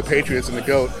 Starting with the Patriots and the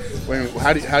GOAT.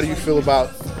 How do you feel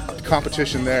about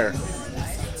competition there?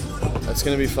 That's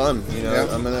gonna be fun.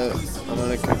 I'm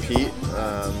gonna compete.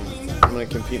 I'm gonna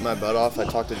compete my butt off. I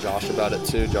talked to Josh about it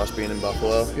too. Josh being in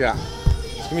Buffalo. Yeah.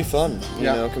 It's gonna be fun.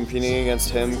 Competing against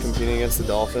him, competing against the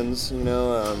Dolphins.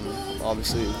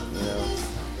 Obviously,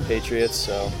 Patriots.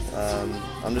 So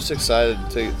I'm just excited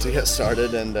to get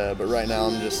started. And but right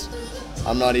now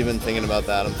I'm not even thinking about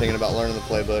that. I'm thinking about learning the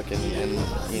playbook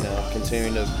and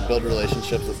continuing to build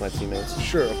relationships with my teammates.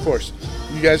 Sure, of course.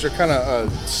 You guys are kind of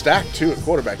stacked too at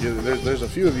quarterback. There's a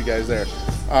few of you guys there.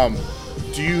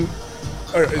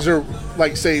 Is there,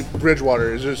 like, say,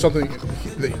 Bridgewater? Is there something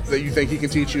that you think he can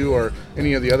teach you, or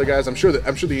any of the other guys? I'm sure the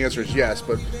answer is yes,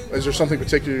 but is there something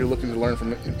particular you're looking to learn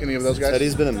from any of those guys?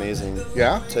 Teddy's been amazing.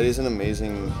 Yeah. Teddy's an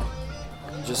amazing.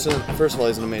 First of all,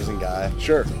 he's an amazing guy.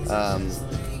 Sure.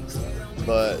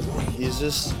 But he's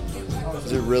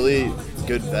a really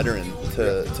good veteran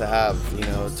to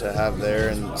have there,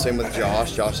 and same with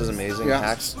Josh. Josh is amazing. Yeah.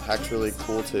 Hack's really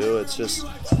cool too. It's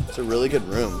a really good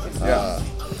room. Yeah.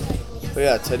 But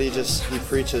yeah, Teddy he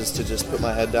preaches to just put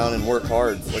my head down and work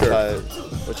hard,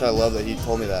 which I love that he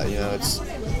told me that.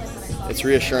 It's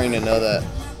reassuring to know that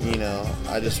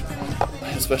I just,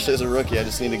 especially as a rookie, I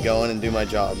just need to go in and do my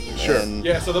job. Sure. And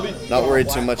not worried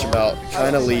too much about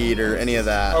trying to lead or any of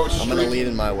that. I'm going to lead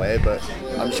in my way, but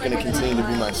I'm just going to continue to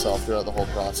be myself throughout the whole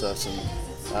process.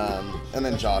 And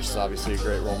then Josh is obviously a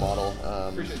great role model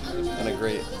and a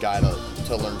great guy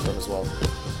to learn from as well.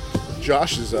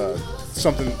 Josh is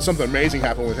something amazing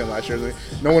happened with him last year.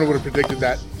 No one would have predicted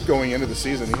that going into the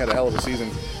season. He had a hell of a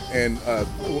season, and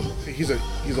he's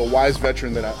a wise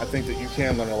veteran that I think that you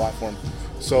can learn a lot from.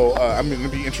 So I'm going to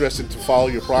be interested to follow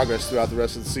your progress throughout the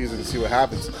rest of the season and see what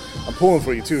happens. I'm pulling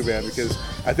for you too, man, because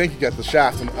I think you got the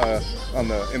shaft in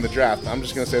the draft. I'm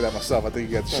just going to say that myself. I think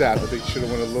you got the shaft. I think you should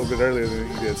have went a little bit earlier than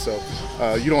you did. So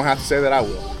you don't have to say that. I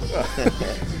will.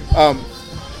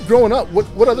 Growing up,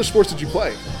 what other sports did you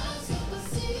play?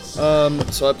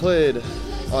 So I played,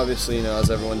 obviously, as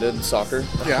everyone did, soccer.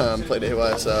 Yeah. Played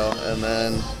AYSL, and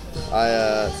then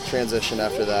I transitioned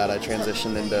after that. I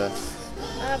transitioned into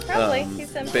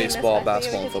baseball,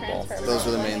 basketball, and football. Those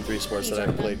were the main three sports that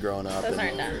I played growing up. Those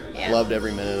aren't done. Yeah. Loved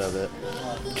every minute of it.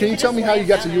 Can you tell me how you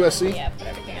got to USC? Yeah, put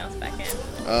everything else back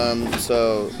in.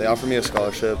 So they offered me a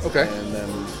scholarship. Okay. And then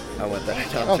I went there.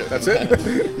 Oh, that's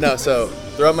it? No, so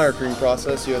throughout my recruiting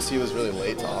process, USC was really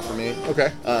late to offer me.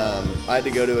 Okay. I had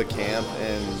to go to a camp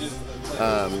and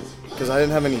because I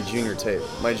didn't have any junior tape.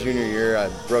 My junior year, I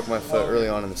broke my foot early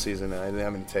on in the season, and I didn't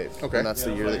have any tape. Okay. And that's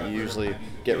the year that you usually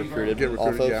get recruited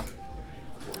off of. Yeah.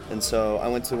 And so I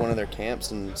went to one of their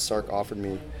camps, and Coach Sark offered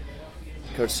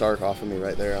me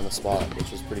right there on the spot,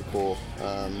 which was pretty cool.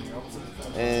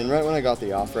 And right when I got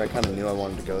the offer, I kind of knew I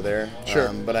wanted to go there.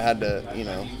 Sure. But I had to,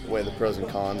 weigh the pros and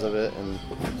cons of it, and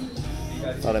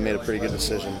thought I made a pretty good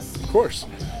decision. Of course.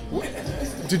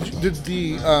 Did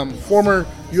the former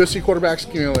USC quarterbacks,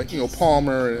 like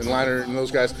Palmer and Leiter and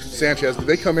those guys, Sanchez, did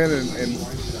they come in and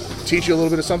teach you a little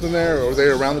bit of something there, or were they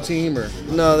around the team, or?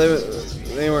 No,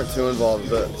 they weren't too involved,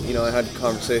 but I had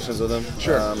conversations with them.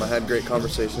 Sure. I had great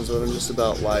conversations with them just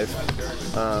about life.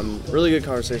 Really good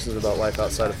conversations about life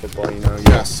outside of football.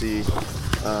 USC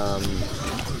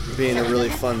being a really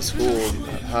fun school,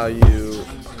 how you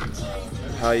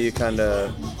kind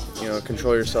of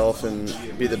control yourself and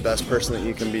be the best person that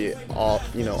you can be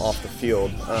off the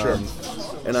field. Sure.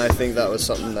 And I think that was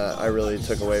something that I really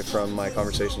took away from my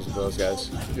conversations with those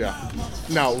guys. Yeah.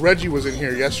 Now, Reggie was in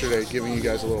here yesterday giving you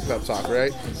guys a little pep talk,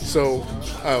 right? So,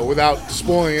 without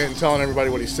spoiling it and telling everybody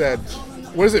what he said,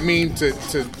 what does it mean to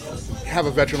have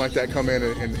a veteran like that come in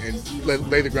and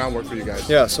lay the groundwork for you guys?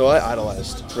 Yeah, so I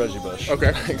idolized Reggie Bush.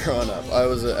 Okay. Growing up. I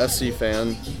was a SC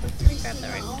fan.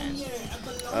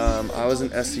 I was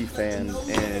an SC fan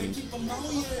and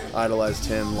idolized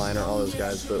him, Liner, all those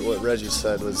guys. But what Reggie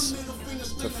said was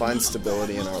to find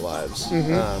stability in our lives.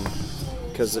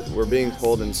 Because we're being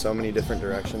pulled in so many different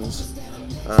directions.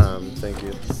 Thank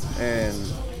you. And,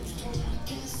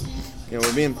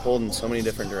 we're being pulled in so many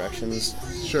different directions.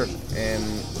 Sure. And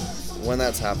when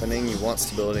that's happening, you want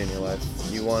stability in your life.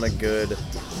 You want a good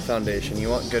foundation. You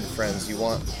want good friends. You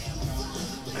want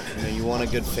a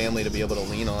good family to be able to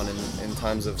lean on in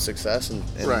times of success and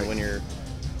right. when you're,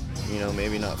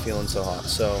 maybe not feeling so hot.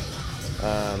 So,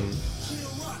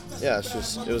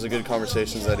 it was a good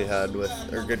conversation that he had with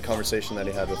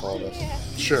all of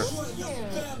us. Sure.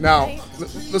 Now,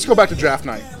 let's go back to draft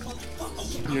night.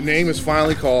 Your name is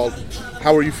finally called.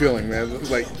 How are you feeling, man?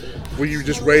 Like, were you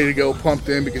just ready to go, pumped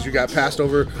in because you got passed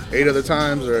over 8 other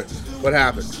times, or what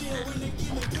happened?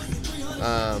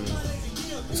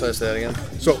 So I say that again?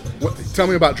 So, tell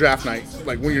me about draft night.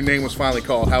 Like, when your name was finally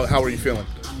called, how were you feeling?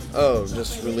 Oh,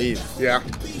 just relieved. Yeah.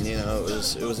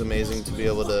 It was amazing to be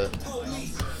able to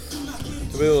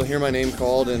hear my name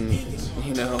called, and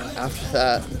after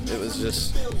that, it was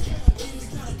just,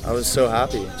 I was so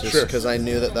happy just because I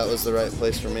knew that was the right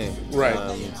place for me. Right.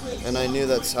 And I knew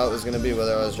that's how it was going to be,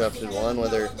 whether I was drafted 1,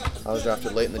 whether I was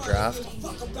drafted late in the draft.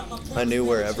 I knew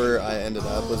wherever I ended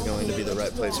up was going to be the right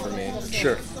place for me.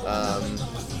 Sure.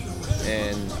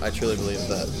 And I truly believe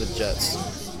that the Jets,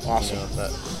 awesome,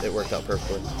 that it worked out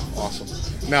perfectly. Awesome.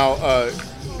 Now,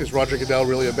 is Roger Goodell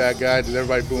really a bad guy? Did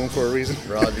everybody boo him for a reason?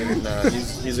 Roger, no,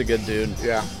 he's a good dude.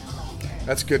 Yeah.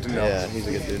 That's good to know. Yeah, he's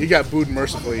a good dude. He got booed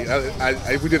mercifully.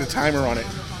 We did a timer on it.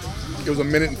 It was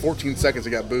 1 minute and 14 seconds.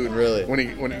 He got booed. Really?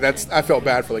 I felt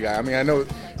bad for the guy. I mean, I know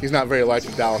he's not very liked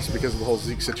in Dallas because of the whole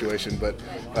Zeke situation, but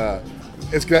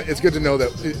it's good to know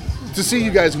that to see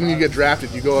you guys when you get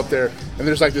drafted, you go up there and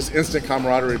there's like this instant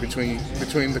camaraderie between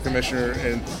the commissioner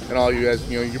and all you guys.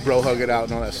 You bro hug it out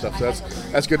and all that stuff. So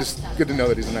that's good to know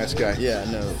that he's a nice guy. Yeah,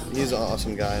 no, he's an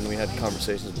awesome guy, and we had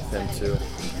conversations with him too.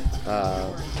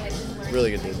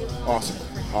 Really good dude.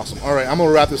 Awesome. All right, I'm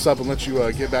gonna wrap this up and let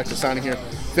you get back to signing here.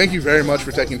 Thank you very much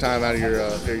for taking time out of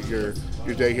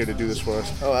your day here to do this for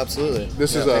us. Oh, absolutely.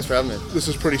 Thanks for having me. This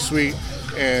is pretty sweet,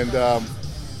 and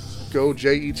go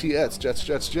Jets, Jets,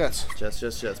 Jets, Jets.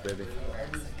 Jets, baby.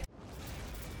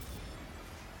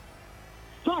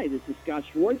 Hi, this is Scott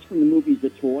Schwartz from the movies The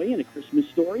Toy and A Christmas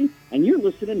Story, and you're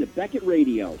listening to Beckett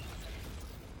Radio.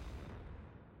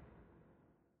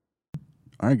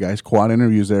 All right, guys, quad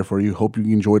interviews there for you. Hope you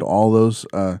enjoyed all those.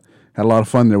 Had a lot of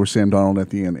fun there with Sam Darnold at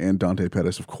the end and Dante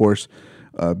Pettis, of course,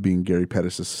 being Gary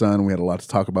Pettis' son. We had a lot to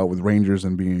talk about with Rangers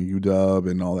and being a UW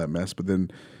and all that mess. But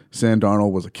then Sam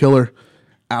Darnold was a killer.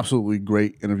 Absolutely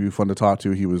great interview, fun to talk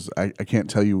to. He was. I can't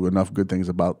tell you enough good things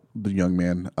about the young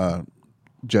man.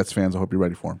 Jets fans, I hope you're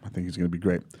ready for him. I think he's going to be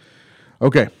great.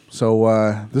 Okay,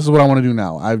 so this is what I want to do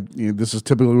now. This is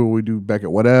typically what we do back at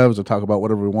Whatevs. I talk about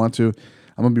whatever we want to.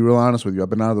 I'm going to be real honest with you. I've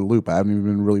been out of the loop. I haven't even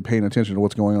been really paying attention to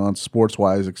what's going on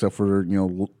sports-wise, except for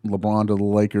LeBron to the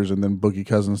Lakers and then Boogie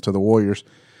Cousins to the Warriors.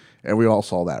 And we all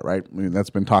saw that, right? I mean, that's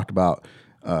been talked about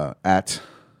at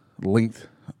length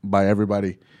by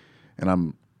everybody, and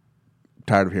I'm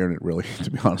tired of hearing it, really, to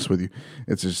be honest with you.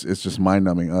 It's just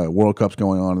mind-numbing. World Cup's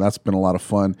going on, and that's been a lot of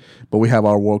fun. But we have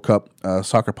our World Cup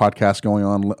soccer podcast going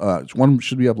on. One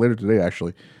should be up later today,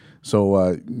 actually.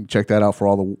 So check that out for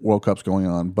all the World Cups going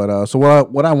on. But so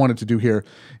what I wanted to do here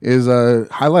is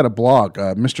highlight a blog.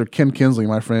 Mr. Ken Kinsley,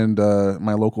 my friend,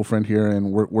 my local friend here,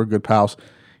 and we're good pals.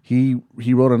 He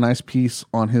wrote a nice piece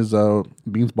on his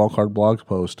Beans Ball Card blog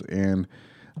post, and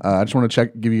I just want to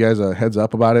give you guys a heads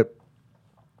up about it.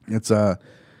 It's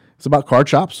about card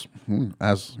shops,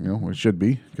 as you know it should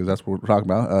be, because that's what we're talking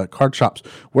about. Card shops.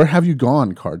 Where have you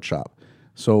gone, card shop?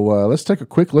 So let's take a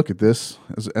quick look at this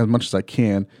as much as I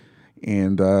can,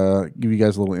 and give you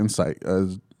guys a little insight.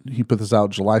 He put this out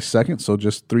July 2nd, so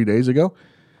just 3 days ago.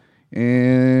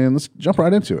 And let's jump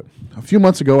right into it. A few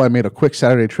months ago, I made a quick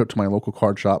Saturday trip to my local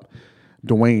card shop,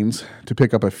 Dwayne's, to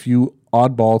pick up a few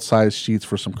oddball-sized sheets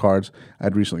for some cards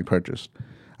I'd recently purchased.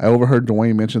 I overheard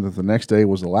Dwayne mention that the next day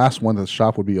was the last one that the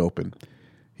shop would be open.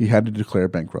 He had to declare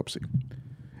bankruptcy.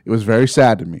 It was very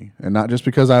sad to me, and not just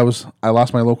because I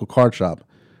lost my local card shop.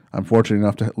 I'm fortunate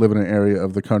enough to live in an area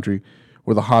of the country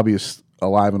where the hobby is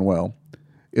alive and well.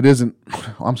 It isn't,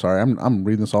 I'm sorry, I'm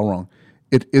reading this all wrong.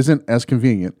 It isn't as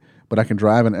convenient, but I can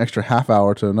drive an extra half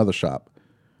hour to another shop.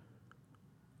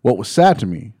 What was sad to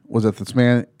me was that this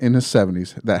man in his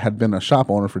 70s that had been a shop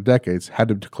owner for decades had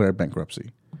to declare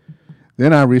bankruptcy.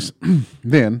 Then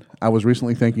I was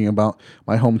recently thinking about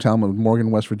my hometown of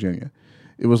Morgan, West Virginia.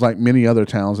 It was like many other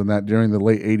towns in that during the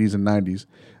late 80s and 90s,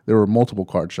 there were multiple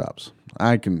card shops.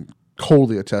 I can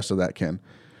totally attest to that, Ken.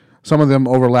 Some of them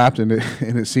overlapped, and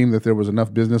it seemed that there was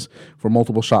enough business for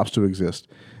multiple shops to exist.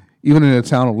 Even in a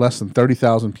town of less than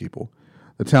 30,000 people,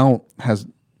 the town has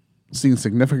seen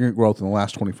significant growth in the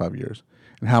last 25 years.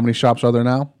 And how many shops are there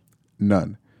now?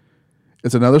 None.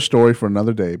 It's another story for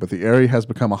another day, but the area has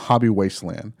become a hobby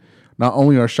wasteland. Not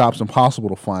only are shops impossible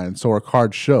to find, so are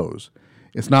card shows.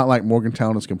 It's not like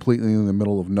Morgantown is completely in the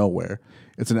middle of nowhere.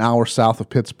 It's an hour south of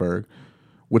Pittsburgh,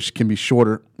 which can be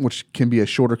a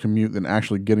shorter commute than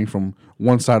actually getting from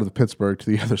one side of the Pittsburgh to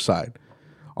the other side.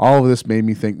 All of this made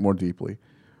me think more deeply.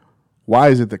 Why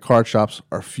is it that card shops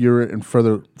are fewer and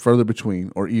further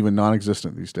between, or even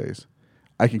non-existent these days?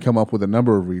 I can come up with a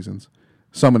number of reasons,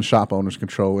 some in shop owners'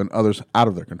 control and others out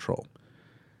of their control.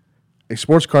 A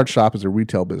sports card shop is a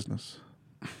retail business.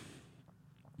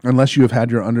 Unless you have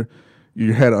had your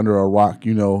head under a rock,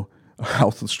 you know how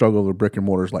the struggle of the brick and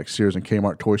mortars like Sears and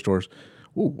Kmart toy stores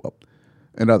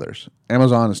and others.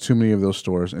 Amazon is too many of those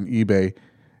stores, and eBay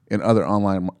and other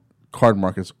online card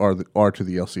markets are to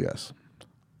the LCS.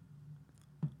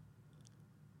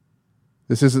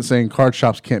 This isn't saying card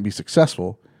shops can't be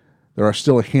successful. There are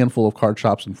still a handful of card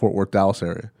shops in Fort Worth, Dallas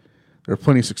area. There are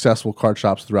plenty of successful card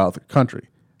shops throughout the country.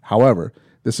 However,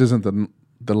 this isn't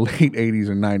the late 80s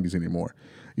and 90s anymore.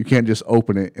 You can't just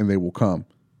open it and they will come.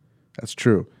 That's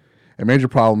true. A major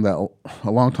problem that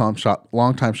longtime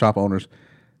shop owners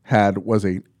had was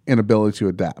an inability to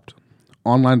adapt.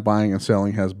 Online buying and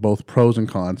selling has both pros and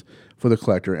cons for the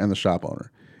collector and the shop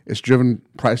owner. It's driven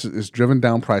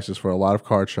down prices for a lot of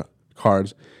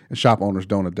cards, and shop owners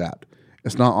don't adapt.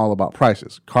 It's not all about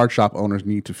prices. Card shop owners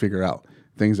need to figure out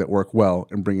things that work well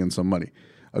and bring in some money.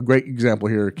 A great example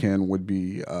here, Ken, would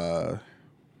be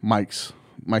Mike's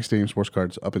Stadium Sports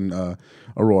Cards up in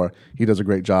Aurora. He does a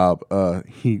great job.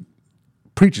 He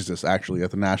preaches this actually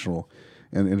at the National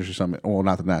and the Industry Summit. Well,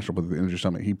 not the National, but the Industry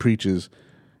Summit. He preaches,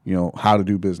 how to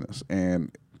do business.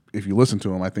 And if you listen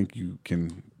to him, I think you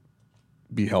can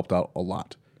be helped out a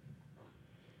lot.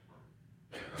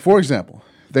 For example,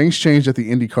 things changed at the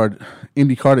Indy Card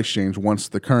Exchange once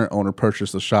the current owner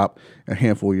purchased the shop a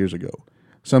handful of years ago.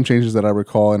 Some changes that I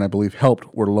recall and I believe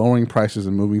helped were lowering prices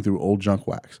and moving through old junk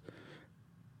wax,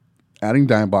 adding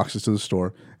dime boxes to the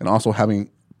store, and also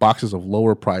having boxes of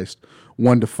lower priced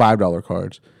 $1 to $5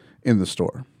 cards in the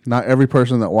store. Not every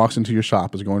person that walks into your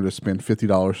shop is going to spend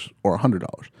 $50 or $100,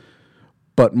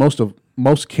 but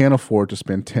most can't afford to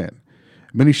spend $10.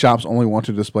 Many shops only want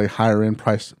to display higher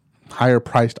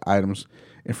priced items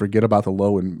and forget about the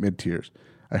low and mid tiers.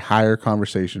 A higher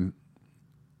conversation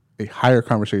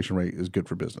rate is good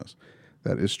for business.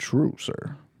 That is true,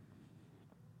 sir.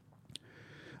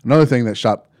 Another thing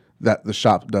that the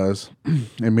shop does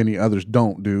and many others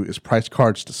don't do is price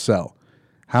cards to sell.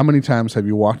 How many times have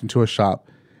you walked into a shop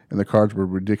and the cards were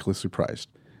ridiculously priced?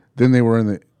 Then they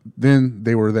were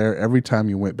there every time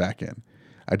you went back in.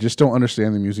 I just don't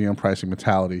understand the museum pricing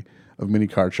mentality of many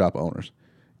card shop owners.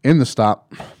 In the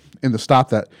shop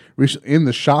that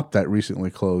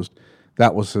recently closed,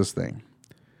 that was his thing.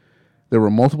 There were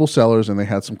multiple sellers, and they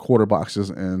had some quarter boxes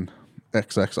and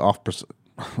XX off,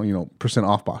 percent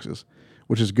off boxes,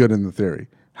 which is good in the theory.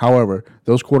 However,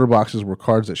 those quarter boxes were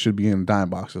cards that should be in dime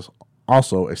boxes.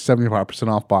 Also, a 75%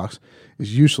 off box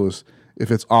is useless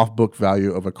if it's off book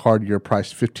value of a card year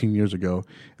priced 15 years ago,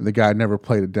 and the guy never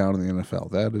played it down in the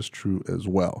NFL. That is true as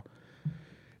well.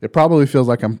 It probably feels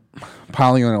like I'm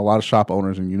piling on a lot of shop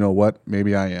owners, and you know what?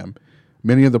 Maybe I am.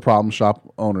 Many of the problems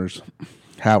shop owners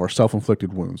have are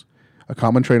self-inflicted wounds. A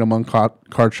common trait among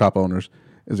card shop owners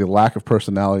is a lack of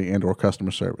personality and or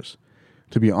customer service.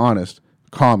 To be honest,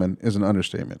 common is an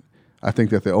understatement. I think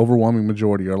that the overwhelming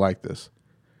majority are like this.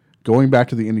 Going back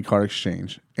to the Indy Card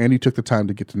Exchange, Andy took the time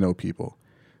to get to know people.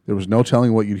 There was no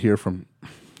telling what you'd hear from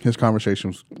his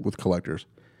conversations with collectors.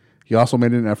 He also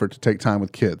made an effort to take time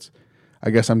with kids. I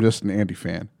guess I'm just an Andy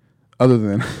fan, other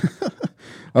than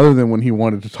when he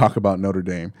wanted to talk about Notre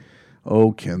Dame.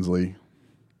 Oh, Kinsley.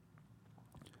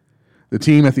 The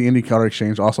team at the Indy Card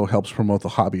Exchange also helps promote the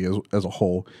hobby as a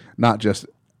whole, not just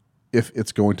if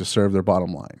it's going to serve their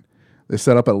bottom line. They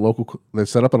set up at a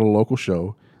local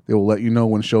show. They will let you know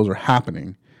when shows are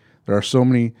happening. There are so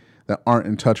many that aren't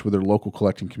in touch with their local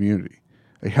collecting community.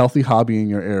 A healthy hobby in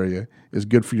your area is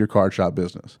good for your card shop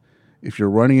business. If you're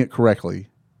running it correctly,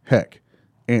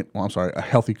 a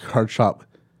healthy card shop.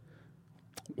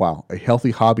 Wow, a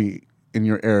healthy hobby in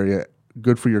your area,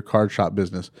 good for your card shop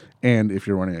business, and if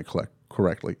you're running it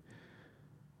correctly.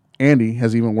 Andy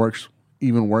even works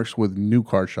with new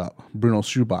card shop, Bruno's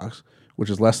Shoebox, which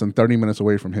is less than 30 minutes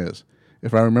away from his.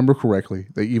 If I remember correctly,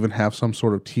 they even have some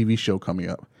sort of TV show coming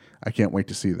up. I can't wait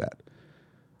to see that.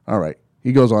 All right.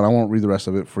 He goes on. I won't read the rest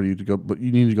of it for you to go, but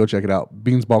you need to go check it out.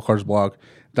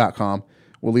 beansballcardsblog.com.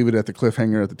 We'll leave it at the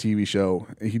cliffhanger at the TV show.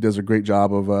 He does a great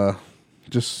job of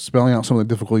just spelling out some of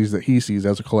the difficulties that he sees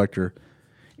as a collector.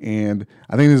 And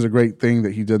I think this is a great thing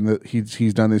that he's done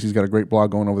this. He's got a great blog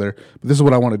going over there. But this is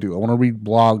what I want to do. I want to read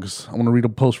blogs. I want to read a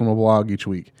post from a blog each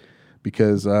week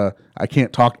because I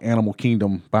can't talk Animal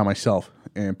Kingdom by myself.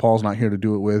 And Paul's not here to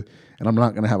do it with. And I'm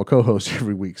not going to have a co-host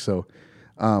every week. So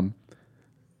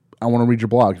I want to read your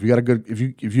blog. If you got a good,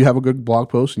 if you have a good blog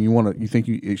post and you think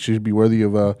it should be worthy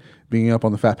of being up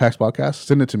on the Fat Packs podcast,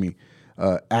 send it to me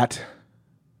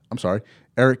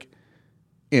Eric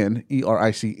N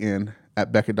ERICN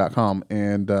at Beckett.com,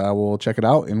 and I will check it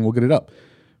out and we'll get it up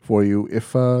for you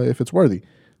if it's worthy.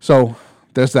 So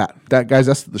there's that. Guys,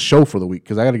 that's the show for the week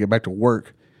because I got to get back to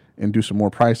work and do some more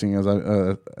pricing as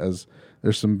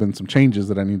there's been some changes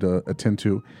that I need to attend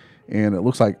to. And it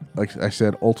looks like I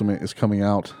said, Ultimate is coming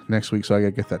out next week, so I got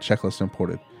to get that checklist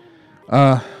imported.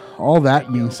 All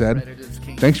that being said,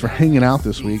 thanks for hanging out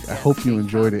this week. I hope you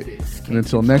enjoyed it. And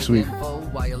until next week,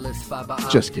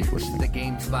 just keep listening.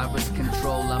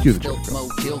 Cue the joke.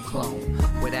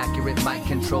 With accurate mic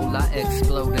control, I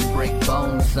explode and break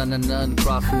bones. Son of none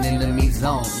crossing enemy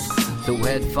zones. Through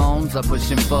headphones, I push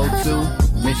info to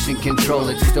mission control.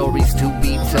 It's stories to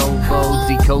be told. Bold,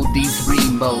 decode these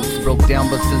remotes. Broke down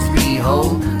but the speed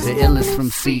hold. The illest from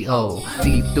CO.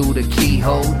 Deep through the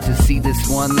keyhole to see this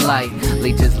one light.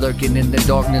 Leeches lurking in the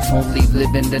darkness won't leave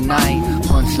living the night.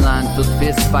 Punchline for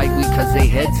fist fight because they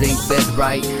heads ain't fed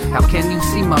right. How can you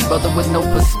see my brother with no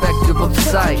perspective of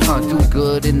sight? Do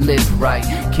good and live right.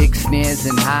 Kick snares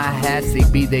and hi-hats, they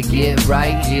be they get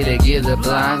right. Here they get a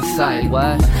blind sight.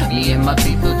 What? Me and my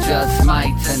people just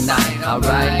might tonight,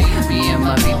 alright? Me and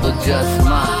my people just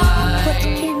might.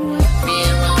 Me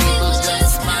and my people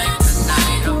just might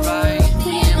tonight, alright?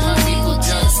 Me and my people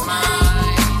just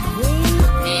might.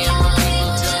 Me and my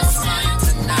people just might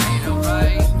tonight,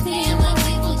 alright? Me and my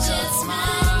people just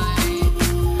might.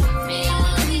 Me and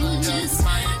my people just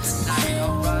might tonight,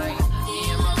 alright?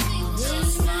 Me and my people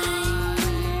just might.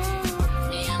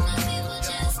 Me and my people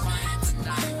just might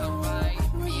tonight, alright?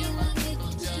 Me and my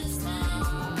people just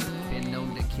might. Been known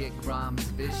to kick rhymes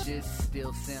vicious,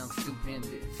 still sound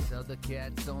stupendous. Other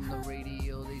cats on the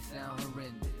radio, they sound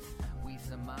horrendous. We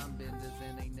some mind benders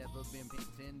and they never been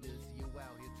pretenders. You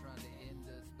out